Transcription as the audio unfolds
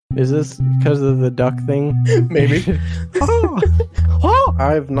Is this because of the duck thing? Maybe.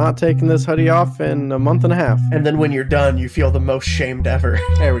 I've not taken this hoodie off in a month and a half. And then when you're done, you feel the most shamed ever.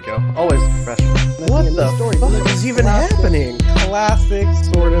 There we go. Always professional. What the fuck is even happening? Classic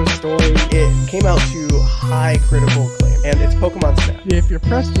sort of story. It came out to high critical acclaim, and it's Pokemon Snap. If you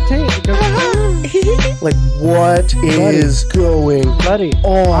press the tank, it goes. Like, what is going Buddy,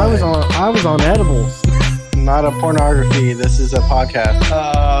 on? I was on edibles. Not a pornography. This is a podcast.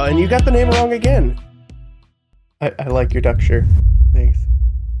 And you got the name wrong again. I like your duck shirt. Thanks.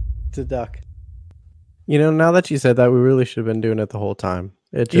 It's a duck. You know, now that you said that, we really should have been doing it the whole time.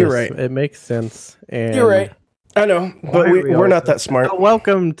 You're right. It makes sense. And You're right. I know, but we're not that smart.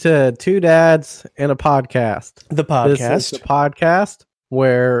 Welcome to Two Dads and a Podcast. The podcast. This is the podcast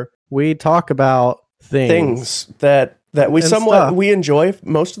where we talk about things that we and somewhat stuff. we enjoy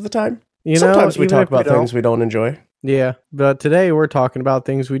most of the time. You know, Sometimes we even talk if about don't. things we don't enjoy. Yeah, but today we're talking about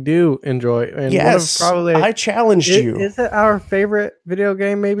things we do enjoy. And Yes, I challenged you. Is it our favorite video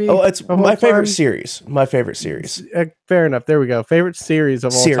game, maybe? Oh, it's of all my favorite time? series. My favorite series. Fair enough. There we go. Favorite series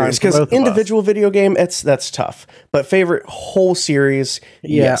of all time. Series, because individual video game, that's tough. But favorite whole series,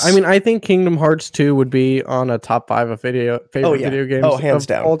 Yeah, yes. I mean, I think Kingdom Hearts 2 would be on a top 5 of favorite video games hands of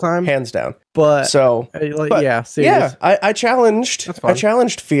down, all time. hands down. But So, but, yeah, series. yeah, I challenged. That's fine. I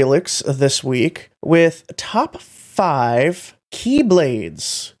challenged Felix this week with top 5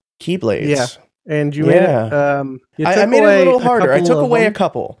 Keyblades. Yeah. And you Yeah. made it. You I took made it a away little harder. I couple took of away a them.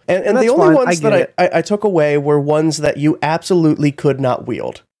 couple, and And the that's only fine. ones I that get I took away were ones that you absolutely could not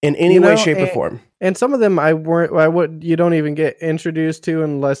wield in any You way, know, shape, or and- form. And some of them you don't even get introduced to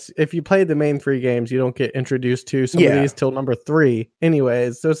unless if you play the main 3 games, you don't get introduced to some of Yeah. these till number 3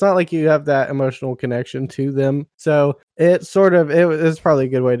 anyways. So it's not like you have that emotional connection to them. So it's probably a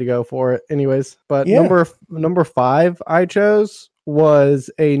good way to go for it anyways. But Yeah. number 5 I chose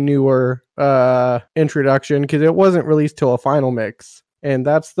was a newer introduction because it wasn't released till a final mix. And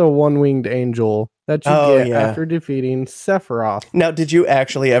that's the One-Winged Angel that you Oh, get yeah. after defeating Sephiroth. Now, did you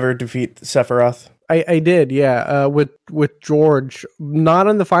actually ever defeat Sephiroth? I did, yeah. With George, not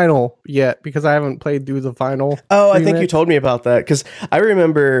in the final yet because I haven't played through the final. Oh, I think you remix. told me about that because I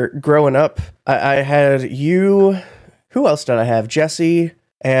remember growing up, I had you. Who else did I have? Jesse.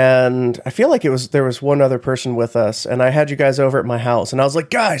 And I feel like there was one other person with us, and I had you guys over at my house, and I was like,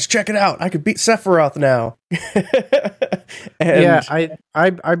 guys, check it out. I could beat Sephiroth now. And Yeah,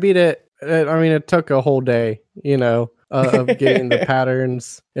 I beat it. I mean, it took a whole day, of getting the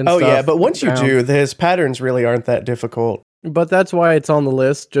patterns and oh stuff. yeah, but once you down. do, his patterns really aren't that difficult. But that's why it's on the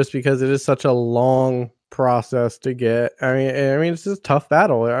list, just because it is such a long process to get. I mean, it's just a tough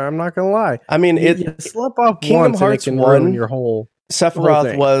battle. I'm not gonna lie. I mean, You slip up Kingdom once Hearts and it can ruin 1, your whole. Sephiroth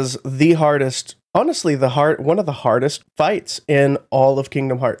thing. was the hardest, honestly, one of the hardest fights in all of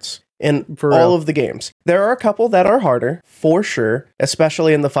Kingdom Hearts. In For all real. of the games. There are a couple that are harder, for sure,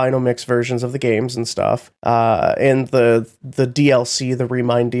 especially in the final mix versions of the games and stuff. And the DLC, the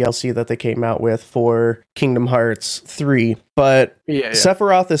Remind DLC that they came out with for Kingdom Hearts 3. But Yeah.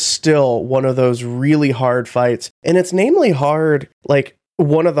 Sephiroth is still one of those really hard fights. And it's namely hard, like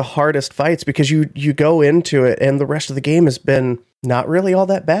one of the hardest fights because you go into it and the rest of the game has been not really all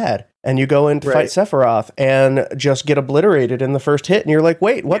that bad. And you go in to fight Sephiroth and just get obliterated in the first hit. And you're like,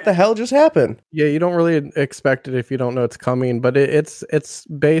 wait, what the hell just happened? Yeah, you don't really expect it if you don't know it's coming, but it's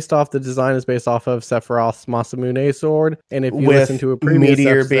based off, the design is based off of Sephiroth's Masamune sword. And if you listen to a previous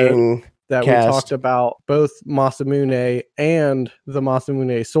Meteor episode being that cast. we talked about both Masamune and the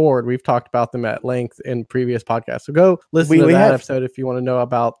Masamune sword, we've talked about them at length in previous podcasts. So go listen to we that have. episode if you want to know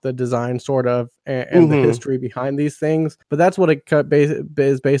about the design sort of and the history behind these things. But that's what it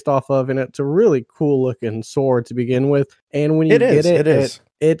is based off of, and it's a really cool looking sword to begin with. And when you get it,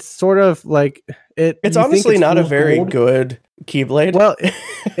 it's sort of like it. It's you think honestly not a full very gold. good Keyblade. Well,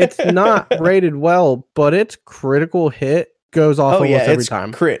 it's not rated well, but its critical hit goes off almost every its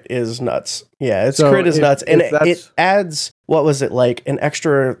time. crit is nuts. Yeah, its So crit is nuts. And if it adds, what was it, like an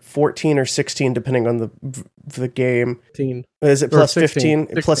extra 14 or 16, depending on the game. 15. Is it Or plus 16?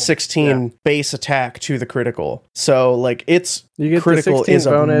 15? Plus 16 base attack to the critical. So, like, it's You get critical the 16 is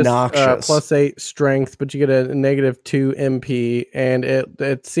bonus, obnoxious. plus 8 strength, but you get a negative 2 MP, and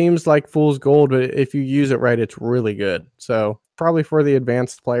it seems like fool's gold, but if you use it right, it's really good. So probably for the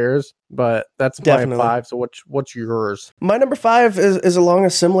advanced players, but that's Definitely. my 5. So what's yours? My number 5 is along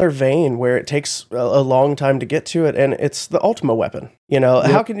a similar vein where it takes a long time to get to it, and it's the Ultima weapon. You know,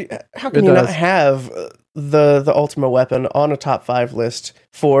 Yep. how can you not does. have the Ultima weapon on a top 5 list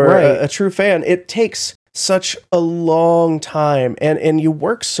for Right. a true fan? It takes such a long time, and you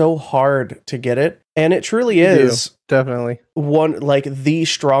work so hard to get it, And it truly is definitely one, like, the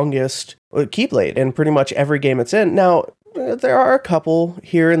strongest Keyblade in pretty much every game it's in. Now, there are a couple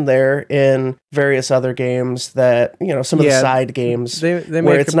here and there in various other games that, you know, some of the side games they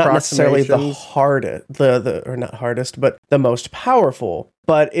where it's not necessarily the hardest, or not hardest, but the most powerful.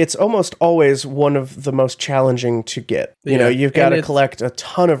 But it's almost always one of the most challenging to get. You know, you've got to collect a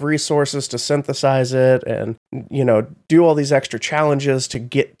ton of resources to synthesize it and, you know, do all these extra challenges to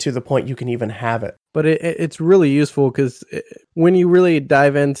get to the point you can even have it. But it's really useful because when you really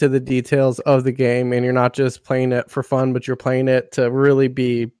dive into the details of the game and you're not just playing it for fun, but you're playing it to really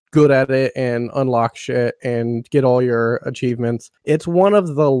be good at it and unlock shit and get all your achievements. It's one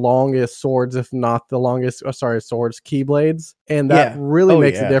of the longest swords, if not the longest, swords, Keyblades. And that really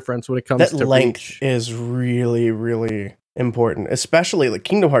makes a difference when it comes to length reach. Is really, really important, especially like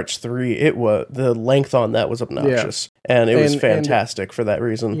Kingdom Hearts 3. The length on that was obnoxious, and it was fantastic for that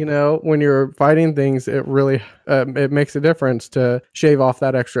reason. You know, when you're fighting things, it really it makes a difference to shave off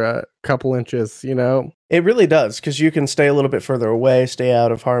that extra couple inches, you know. It really does, because you can stay a little bit further away, stay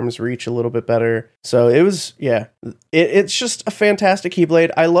out of harm's reach a little bit better. So it was, it's just a fantastic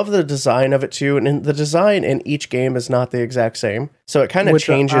Keyblade. I love the design of it too, and the design in each game is not the exact same. So it kind of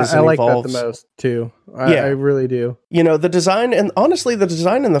changes and evolves. I like that the most too. I really do. You know, the design, and honestly, the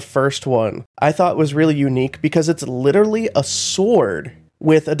design in the first one I thought was really unique because it's literally a sword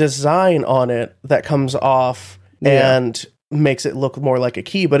with a design on it that comes off and makes it look more like a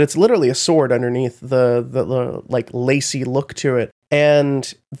key, but it's literally a sword underneath the like lacy look to it.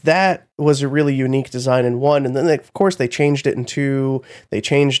 And that was a really unique design in 1. And then, of course, they changed it in 2. They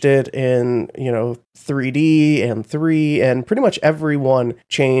changed it in, 3D and 3. And pretty much everyone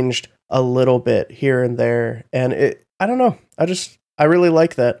changed a little bit here and there. And I don't know. I really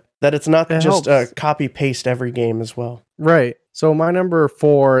like that it's not just a copy-paste every game as well. Right. So my number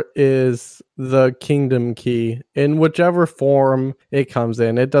 4 is the Kingdom Key in whichever form it comes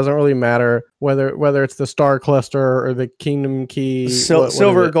in. It doesn't really matter whether it's the Star Cluster or the Kingdom Key.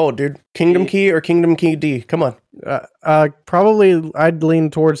 Silver or gold, dude. Kingdom Key or Kingdom Key D. Come on. Probably I'd lean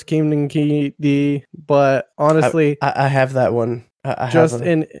towards Kingdom Key D, but honestly, I have that one.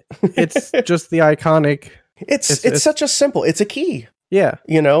 It's just the iconic. It's such a simple. It's a key. Yeah.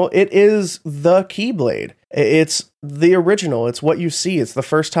 It is the Keyblade. It's the original. It's what you see. It's the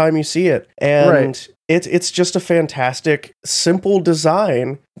first time you see it. And it's just a fantastic, simple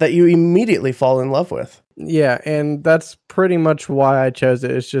design that you immediately fall in love with. Yeah, and that's pretty much why I chose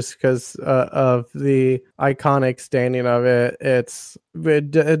it. It's just because of the iconic standing of it.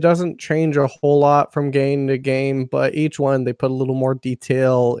 It doesn't change a whole lot from game to game, but each one they put a little more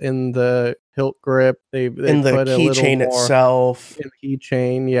detail in the hilt grip. They in the keychain itself. In the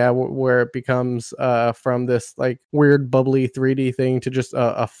keychain, where it becomes from this like weird bubbly 3D thing to just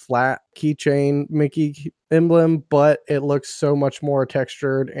a flat keychain Mickey emblem, but it looks so much more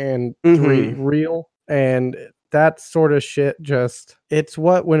textured and 3D real. And that sort of shit it's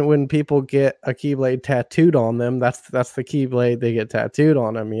what when people get a Keyblade tattooed on them, that's the Keyblade they get tattooed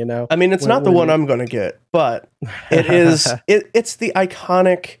on them, you know? I mean, it's not the one I'm going to get, but it is, it's the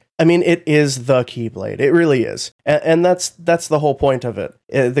iconic, I mean, it is the Keyblade. It really is. And that's the whole point of it.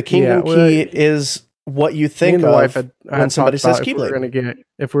 The Kingdom Key is what you think of when somebody says Keyblade.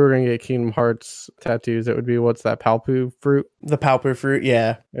 If we were gonna get Kingdom Hearts tattoos, it would be what's that, Palpu fruit? The Palpu fruit,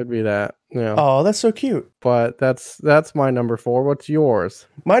 yeah. It'd be that. Yeah. Oh, that's so cute. But that's my number 4. What's yours?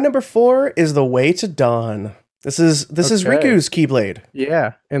 My number 4 is The Way to Dawn. This is Riku's Keyblade.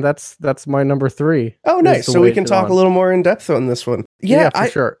 Yeah, and that's my number 3. Oh, nice. So we can talk a little more in depth on this one. Yeah, for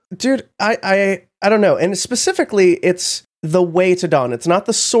sure. Dude, I don't know. And specifically, it's The Way to Dawn. It's not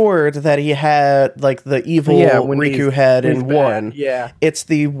the sword that he had, like the evil Riku had in 1. Yeah. It's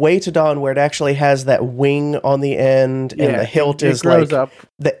The Way to Dawn where it actually has that wing on the end, and the hilt is like up.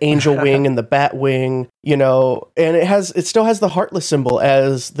 The angel wing and the bat wing, and it still has the heartless symbol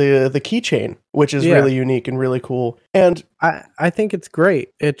as the keychain, which is really unique and really cool. And I think it's great.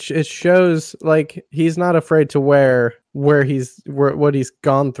 It shows like he's not afraid to wear what he's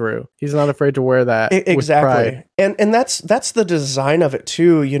gone through. He's not afraid to wear that. Exactly. And that's the design of it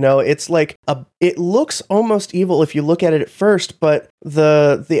too. It's like it looks almost evil if you look at it at first, but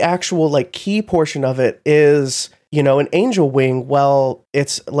the actual like key portion of it is an angel wing. Well,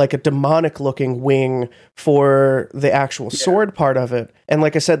 it's like a demonic looking wing for the actual sword part of it. And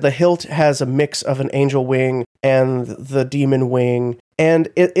like I said, the hilt has a mix of an angel wing and the demon wing. And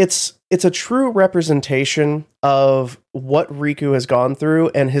it's a true representation of what Riku has gone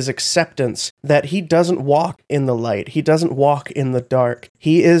through and his acceptance that he doesn't walk in the light. He doesn't walk in the dark.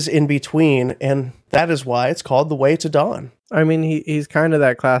 He is in between. And that is why it's called The Way to Dawn. I mean, he's kind of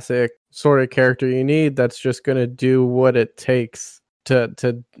that classic sort of character you need that's just going to do what it takes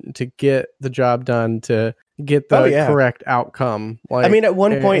to get the job done, to get the correct outcome. Like, I mean, at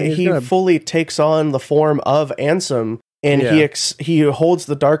one point he fully takes on the form of Ansem, and he holds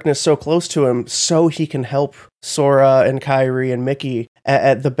the darkness so close to him so he can help Sora and Kairi and Mickey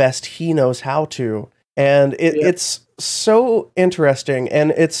at the best he knows how to. And it's so interesting.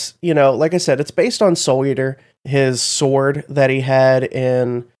 And it's, like I said, it's based on Soul Eater, his sword that he had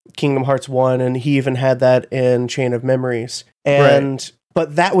in Kingdom Hearts 1, and he even had that in Chain of Memories. And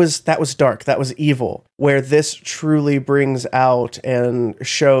but that was dark, that was evil, where this truly brings out and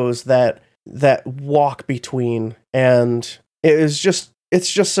shows that walk between, and it's just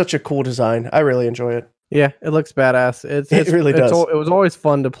such a cool design. I really enjoy it. Yeah, it looks badass. It really does. It was always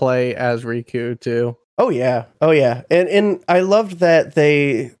fun to play as Riku too. Oh yeah. And I loved that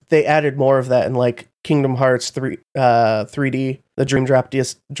they added more of that in like Kingdom Hearts 3D, the Dream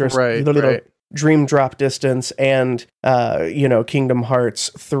Drop Distance, and Kingdom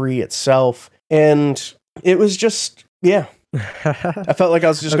Hearts 3 itself. And it was just I felt like I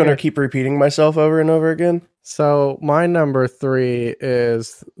was just going to keep repeating myself over and over again. So my number 3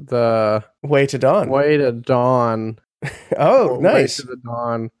 is the Way to Dawn. Oh, nice. Way to the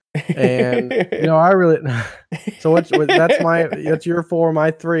Dawn. And I really so that's your 4,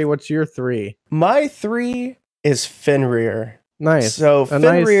 my 3. What's your 3? My 3 is Fenrir. Nice. So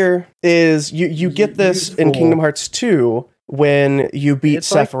Fenrir is you get this beautiful. In Kingdom Hearts 2 when you beat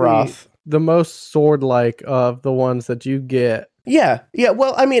Sephiroth. Like the most sword-like of the ones that you get. Yeah.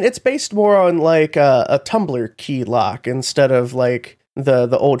 Well, I mean, it's based more on like a tumbler key lock instead of like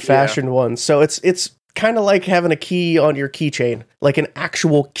the old-fashioned one. So it's kind of like having a key on your keychain, like an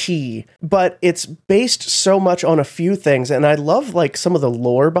actual key. But it's based so much on a few things, and I love like some of the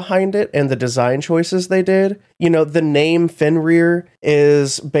lore behind it and the design choices they did. The name Fenrir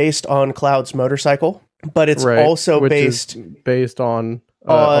is based on Cloud's motorcycle, but it's also based on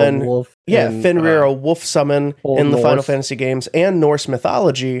a wolf. Fenrir, a wolf summon in the Final Fantasy games and Norse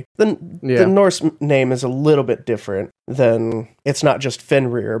mythology. The Norse name is a little bit different than, it's not just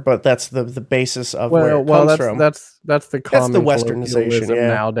Fenrir, but that's the basis of where it comes from. That's the common, that's the westernization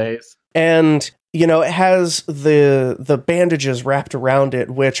nowadays. And it has the bandages wrapped around it,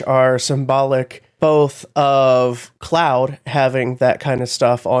 which are symbolic both of Cloud having that kind of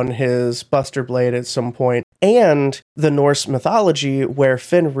stuff on his Buster Blade at some point, and the Norse mythology where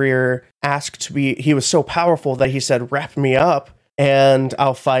Fenrir asked to be, he was so powerful that he said, "Wrap me up and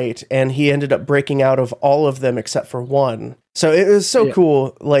I'll fight." And he ended up breaking out of all of them except for one. So it was so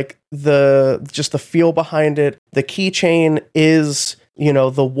cool. Like the feel behind it. The keychain is,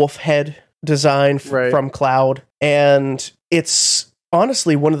 the wolf head design from Cloud. And it's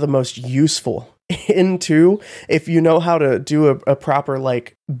honestly one of the most useful into, if you know how to do a proper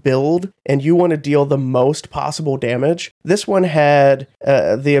like build and you want to deal the most possible damage. This one had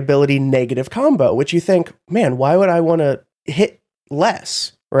the ability negative combo, which you think, man, why would I want to hit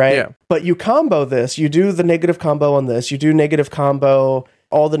less, right? Yeah. But you combo this, you do the negative combo on this, you do negative combo,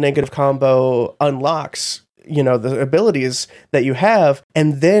 all the negative combo unlocks the abilities that you have,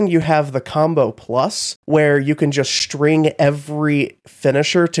 and then you have the combo plus where you can just string every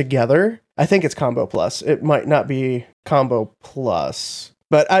finisher together. I think it's combo plus. It might not be combo plus,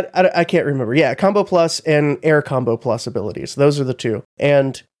 but I can't remember. Yeah, combo plus and air combo plus abilities. Those are the two.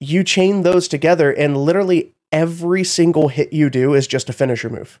 And you chain those together, and literally every single hit you do is just a finisher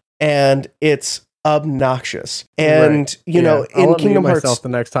move. And it's obnoxious. And in Kingdom Hearts myself the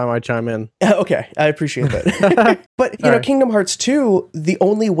next time I chime in. Okay, I appreciate that. But Kingdom Hearts 2, the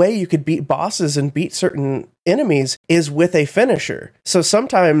only way you could beat bosses and beat certain enemies is with a finisher. So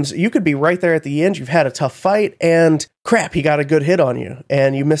sometimes you could be right there at the end, you've had a tough fight, and crap, he got a good hit on you,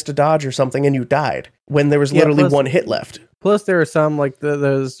 and you missed a dodge or something, and you died when there was literally one hit left. Plus, there are some like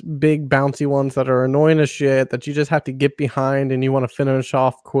those big bouncy ones that are annoying as shit that you just have to get behind, and you want to finish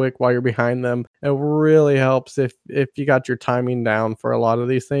off quick while you're behind them. It really helps if you got your timing down for a lot of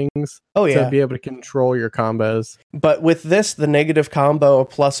these things. Oh yeah, to be able to control your combos. But with this, the negative combo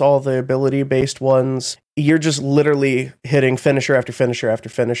plus all the ability based ones, you're just literally hitting finisher after finisher after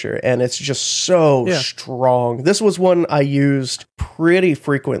finisher, and it's just so strong. This was one I used pretty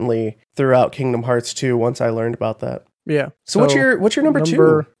frequently throughout Kingdom Hearts 2 once I learned about that. Yeah. So what's your number 2?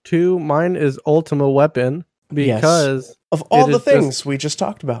 Number 2, mine is Ultima Weapon, because of all the things we just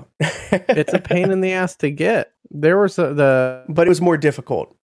talked about. It's a pain in the ass to get. There was but it was more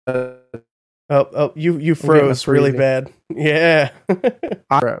difficult. You froze really bad. Yeah.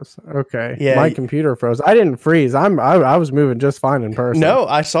 I froze. Okay. Yeah. My computer froze. I didn't freeze. I was moving just fine in person. No,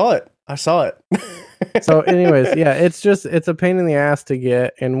 I saw it. So anyways, yeah, it's a pain in the ass to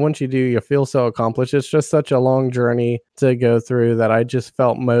get, and once you do, you feel so accomplished. It's just such a long journey to go through that I just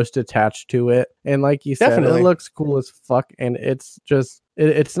felt most attached to it. And like you said, it looks cool as fuck, and it's just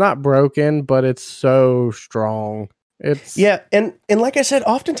it's not broken, but it's so strong. And like I said,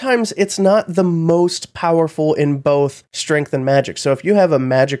 oftentimes it's not the most powerful in both strength and magic. So if you have a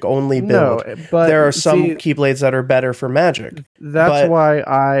magic only build, there are some Keyblades that are better for magic. That's why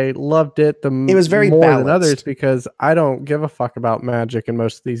I loved it. It was very more balanced than others, because I don't give a fuck about magic in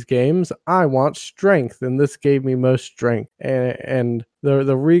most of these games. I want strength, and this gave me most strength. And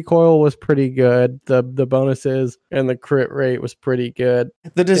the recoil was pretty good. The bonuses and the crit rate was pretty good.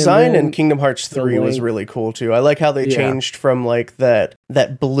 The design in Kingdom Hearts 3 was really cool too. I like how they changed from like that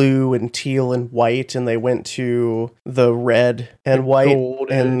blue and teal and white, and they went to the red and white,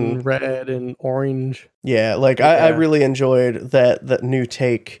 gold and red and orange. Yeah, I really enjoyed that new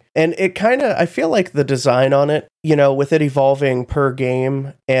take. And it kind of, I feel like the design on it, with it evolving per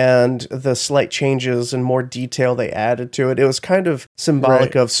game and the slight changes and more detail they added to it, it was kind of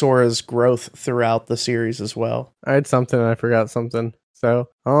symbolic of Sora's growth throughout the series as well. I had something and I forgot something. So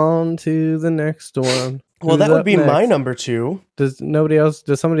on to the next one. Well, that would be my number 2. Does somebody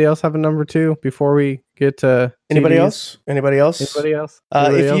else have a number 2 before we get to Anybody TVs? else? Anybody else?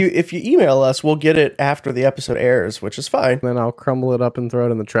 If you email us, we'll get it after the episode airs, which is fine. Then I'll crumble it up and throw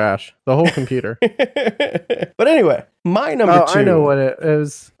it in the trash. The whole computer. But anyway, my number 2. I know what it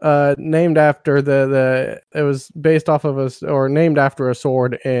was. Named after it was based off of named after a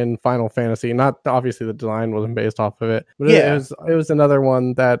sword in Final Fantasy. Not obviously the design wasn't based off of it, but it was another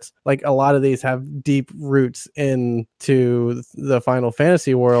one that's like a lot of these have deep roots into the Final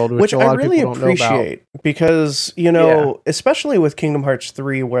Fantasy world, which a lot of people don't know about. Because, especially with Kingdom Hearts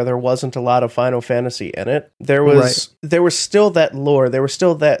 3, where there wasn't a lot of Final Fantasy in it, there was still that lore. There was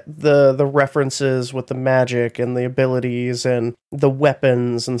still the references with the magic and the abilities and the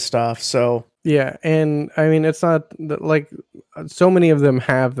weapons and stuff. So yeah, and I mean, it's not like so many of them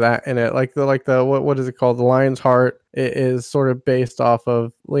have that in it. Like the what is it called? The Lion's Heart. It is sort of based off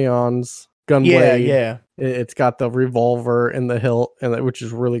of Leon's gunblade. Yeah. It's got the revolver in the hilt, which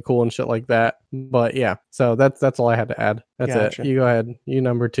is really cool and shit like that. But yeah, so that's all I had to add. That's it. You go ahead. You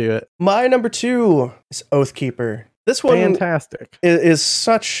number 2 it. My number 2 is Oathkeeper. This one fantastic is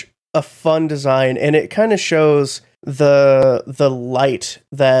such a fun design, and it kind of shows the light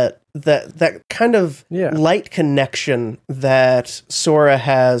that kind of light connection that Sora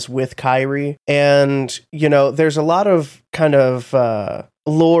has with Kairi. And there's a lot of kind of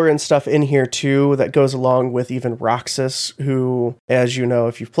lore and stuff in here too that goes along with even Roxas, who, as you know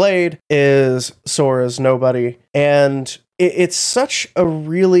if you've played, is Sora's nobody. And it's such a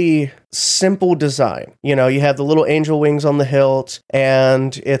really simple design. You have the little angel wings on the hilt,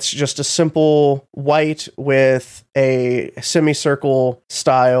 and it's just a simple white with a semicircle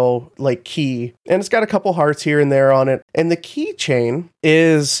style like key, and it's got a couple hearts here and there on it. And the keychain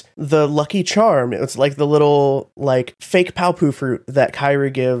is the lucky charm. It's like the little like fake Palpu fruit that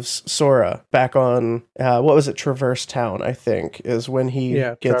Kairi gives Sora back on what was it, Traverse Town, I think, is when he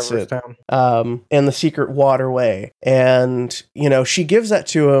gets Traverse it. Town. And the secret waterway. And she gives that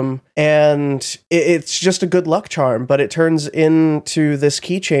to him, and it's just a good luck charm, but it turns into this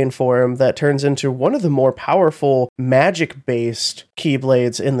keychain for him that turns into one of the more powerful magic-based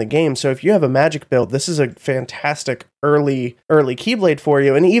Keyblades in the game. So if you have a magic build, this is a fantastic early Keyblade for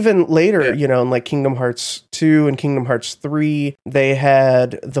you. And even later, in like Kingdom Hearts 2 and Kingdom Hearts 3, they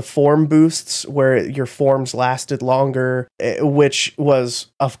had the form boosts where your forms lasted longer, which was,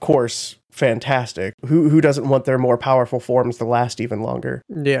 of course, fantastic. Who doesn't want their more powerful forms to last even longer?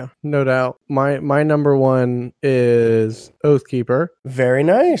 Yeah, no doubt. My number 1 is Oathkeeper. Very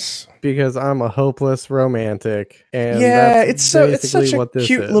nice. Because I'm a hopeless romantic. And it's such a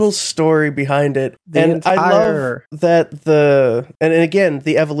cute little story behind it. I love that and again,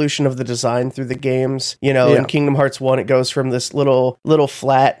 the evolution of the design through the games. In Kingdom Hearts 1, it goes from this little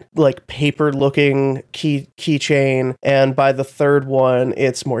flat, like paper looking keychain, and by the third one,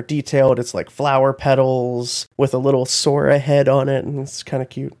 it's more detailed. It's like flower petals with a little Sora head on it, and it's kind of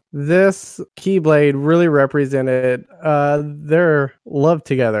cute. This Keyblade really represented their love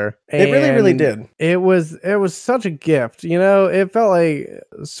together. And it really did. It was such a gift. It felt like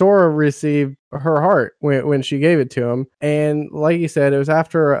Sora received her heart when she gave it to him. And like you said, it was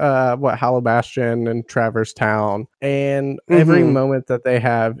after Hollow Bastion and Traverse Town. And every moment that they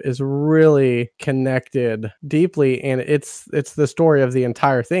have is really connected deeply, and it's the story of the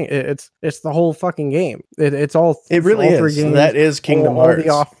entire thing. It's the whole fucking game. It's all. It really all is. 3 games, that is Kingdom Hearts.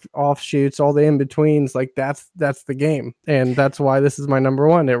 offshoots, all the in-betweens, like that's the game. And that's why this is my number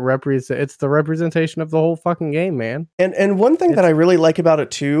one. It's the representation of the whole fucking game, man. And one thing that I really like about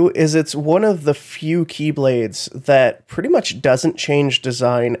it too is it's one of the few Keyblades that pretty much doesn't change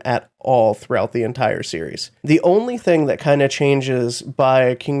design at all throughout the entire series. The only thing that kind of changes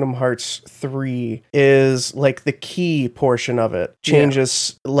by Kingdom Hearts 3 is like the key portion of it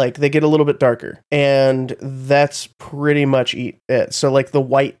changes, like they get a little bit darker, and that's pretty much it. So like the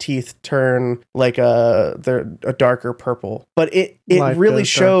white teeth turn like they're a darker purple, but it really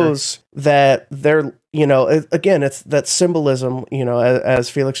shows that they're, you know, again, it's that symbolism, you know, as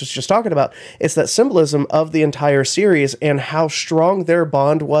Felix was just talking about, it's that symbolism of the entire series and how strong their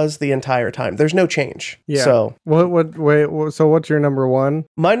bond was the entire time. There's no change. Yeah. So so what's your number one?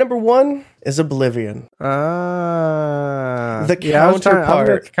 My number one is Oblivion. The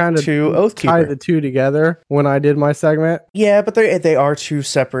counterpart to Oathkeeper. Tie the two together when I did my segment. Yeah, but they are two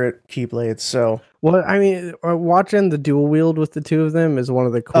separate Keyblades, so... Well, I mean, watching the dual wield with the two of them is one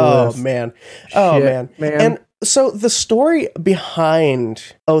of the coolest. Oh, man. And so the story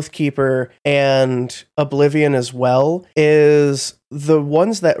behind Oathkeeper and Oblivion as well is the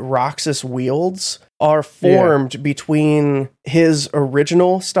ones that Roxas wields are formed between his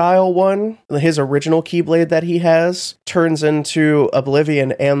original style one, his original Keyblade that he has, turns into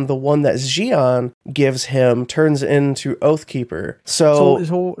Oblivion, and the one that Xion gives him turns into Oathkeeper. So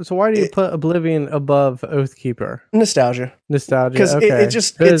why do you put Oblivion above Oathkeeper? Nostalgia. Because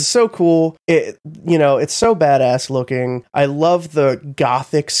it's so cool. It's so badass looking. I love the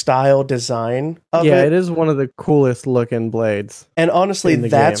gothic style design of it. Yeah, it is one of the coolest looking blades. And honestly,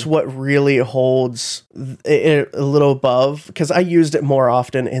 that's what really holds it a little above, because I used it more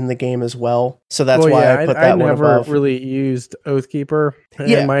often in the game as well. So that's why I put that one above. I never really used Oathkeeper.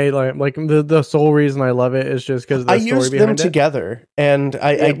 Yeah. And my the sole reason I love it is just because I used them together, and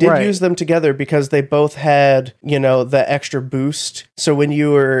I did use them together because they both had, you know, the extra boost. So when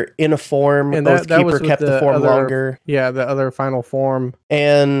you were in a form, Oathkeeper kept the form longer. Yeah, the other final form.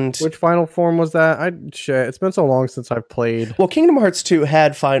 And which final form was that? It's been so long since I've played. Well, Kingdom Hearts 2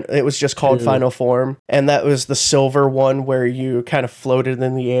 had it was just called Final Form, and that was the silver one where you kind of floated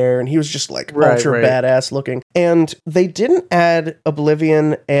in the air, and he was just like ultra badass looking. And they didn't add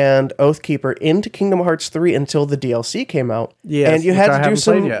Oblivion and Oathkeeper into Kingdom Hearts 3 until the DLC came out. Yes, and you had to do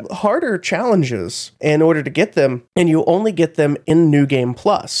some harder challenges in order to get them, and you only get them in New Game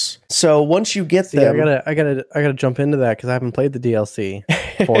Plus. So once you get them, I gotta jump into that because I haven't played the DLC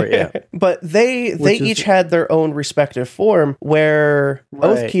for it yet. But they each had their own respective form, where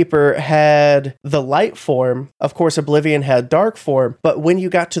Oathkeeper had the light form. Of course, Oblivion had dark form. But when you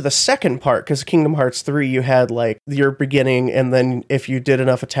got to the second part, because Kingdom Hearts 3, you had like your beginning, and then if you did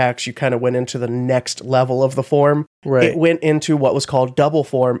enough attacks, you kind of went into the next level of the form. It went into what was called double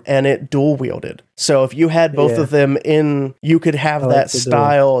form, and it dual wielded. So if you had both of them in, you could have that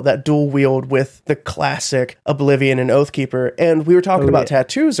style, that dual wield with the classic Oblivion and Oathkeeper. And we were talking about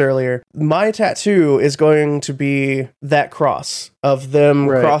tattoos earlier. My tattoo is going to be that cross of them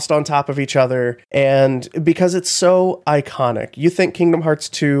crossed on top of each other. And because it's so iconic, you think Kingdom Hearts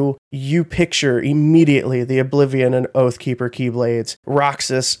 2, you picture immediately the Oblivion and Oathkeeper Keyblades,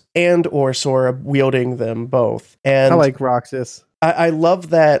 Roxas and or Sora wielding them both. And I like Roxas. I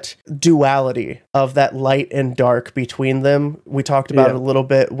love that duality of that light and dark between them. We talked about it a little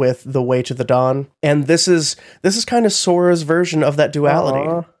bit with The Way to the Dawn. And this is kind of Sora's version of that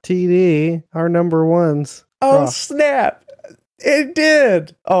duality. TD, our number ones. Oh, snap. It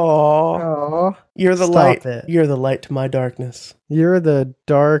did. Oh, you're the light. You're the light to my darkness. You're the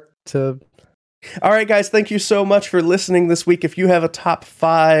dark to... All right, guys, thank you so much for listening this week. If you have a top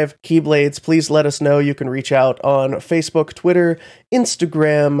 5 Keyblades, please let us know. You can reach out on Facebook, Twitter,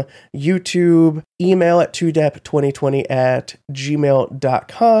 Instagram, YouTube, email at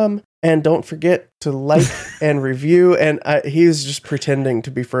 2dep2020@gmail.com. And don't forget to like and review. And he's just pretending to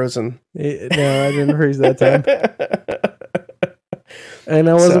be frozen. No, I didn't freeze that time. And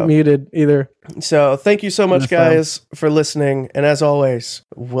I wasn't muted either. So thank you so much, guys, for listening. And as always,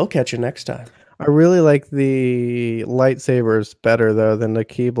 we'll catch you next time. I really like the lightsabers better, though, than the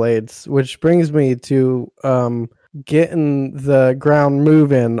Keyblades, which brings me to getting the ground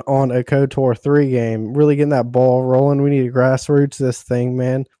moving on a KOTOR 3 game. Really getting that ball rolling. We need to grassroots this thing,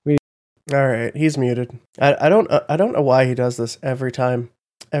 man. All right, he's muted. I don't know why he does this every time.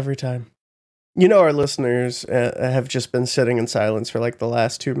 Every time. You know, our listeners have just been sitting in silence for like the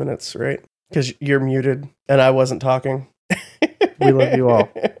last 2 minutes, right? Because you're muted and I wasn't talking. We love you all.